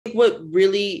What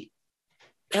really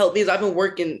helped me is I've been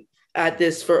working at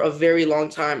this for a very long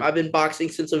time. I've been boxing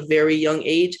since a very young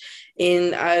age,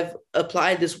 and I've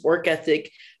applied this work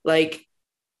ethic like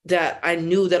that. I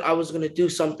knew that I was going to do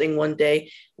something one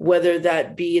day, whether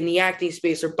that be in the acting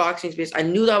space or boxing space. I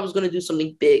knew that I was going to do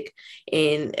something big.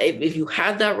 And if you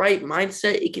have that right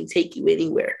mindset, it can take you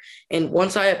anywhere. And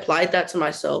once I applied that to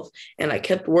myself and I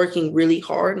kept working really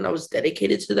hard and I was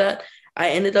dedicated to that, I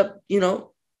ended up,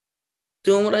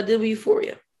 doing what I did with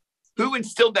Euphoria. Who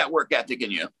instilled that work ethic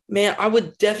in you? Man, I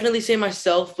would definitely say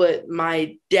myself, but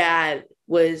my dad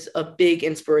was a big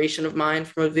inspiration of mine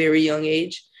from a very young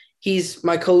age. He's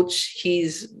my coach.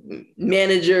 He's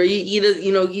manager.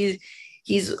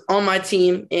 He's on my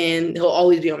team, and he'll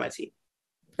always be on my team.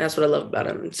 That's what I love about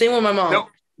him. Same with my mom. No,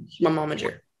 my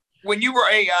momager. When you were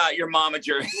your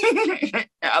momager,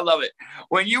 I love it.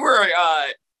 When you were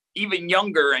even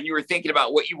younger and you were thinking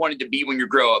about what you wanted to be when you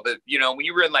grow up, but when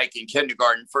you were in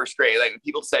kindergarten, first grade, like when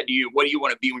people said to you, what do you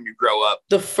want to be when you grow up?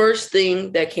 The first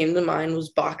thing that came to mind was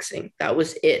boxing. That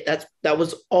was it. That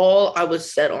was all I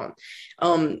was set on.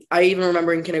 I even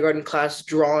remember in kindergarten class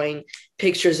drawing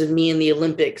pictures of me in the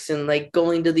Olympics and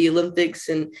going to the Olympics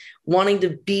and wanting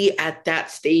to be at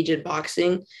that stage in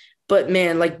boxing. But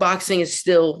man, boxing is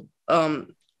still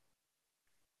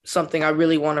something I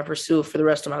really want to pursue for the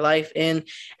rest of my life. And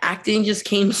acting just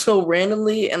came so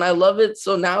randomly and I love it.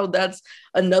 So now that's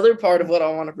another part of what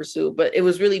I want to pursue, but it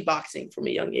was really boxing from a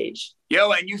young age.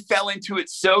 And you fell into it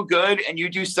so good and you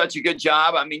do such a good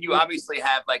job. I mean, you obviously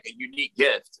have a unique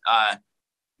gift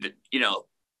that,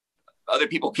 other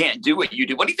people can't do what you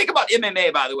do. What do you think about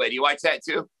MMA, by the way? Do you watch that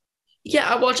too? Yeah,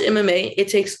 I watch MMA. It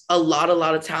takes a lot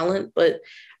of talent, but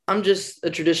I'm just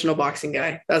a traditional boxing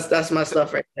guy. That's my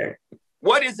stuff right there.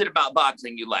 What is it about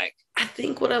boxing you like? I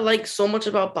think what I like so much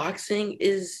about boxing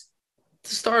is,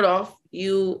 to start off,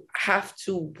 you have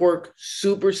to work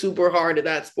super, super hard at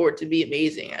that sport to be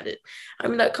amazing at it. I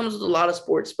mean, that comes with a lot of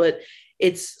sports, but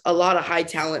it's a lot of high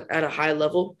talent at a high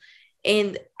level.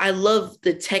 And I love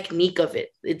the technique of it.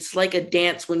 It's like a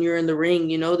dance when you're in the ring,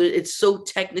 it's so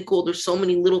technical. There's so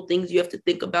many little things you have to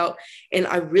think about. And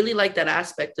I really like that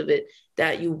aspect of it,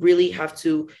 that you really have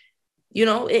to,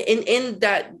 in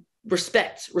that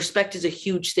respect is a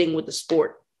huge thing with the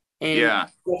sport. And you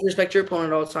have to respect your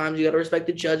opponent at all times. You got to respect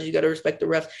the judge. You got to respect the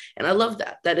ref. And I love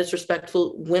that it's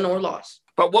respectful, win or loss.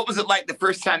 But what was it like the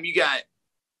first time you got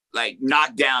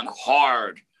knocked down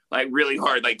hard, really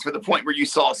hard, to the point where you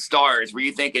saw stars? Were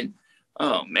you thinking,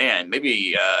 oh man,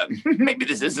 maybe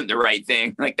this isn't the right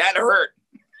thing? That hurt?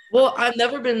 Well, I've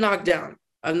never been knocked down,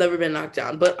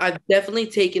 but I've definitely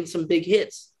taken some big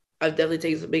hits. And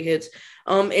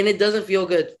it doesn't feel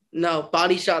good. No,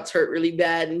 body shots hurt really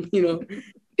bad. And,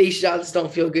 face shots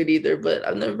don't feel good either, but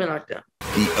I've never been knocked down.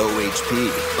 The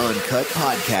OHP Uncut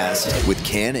Podcast with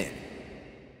Kannon.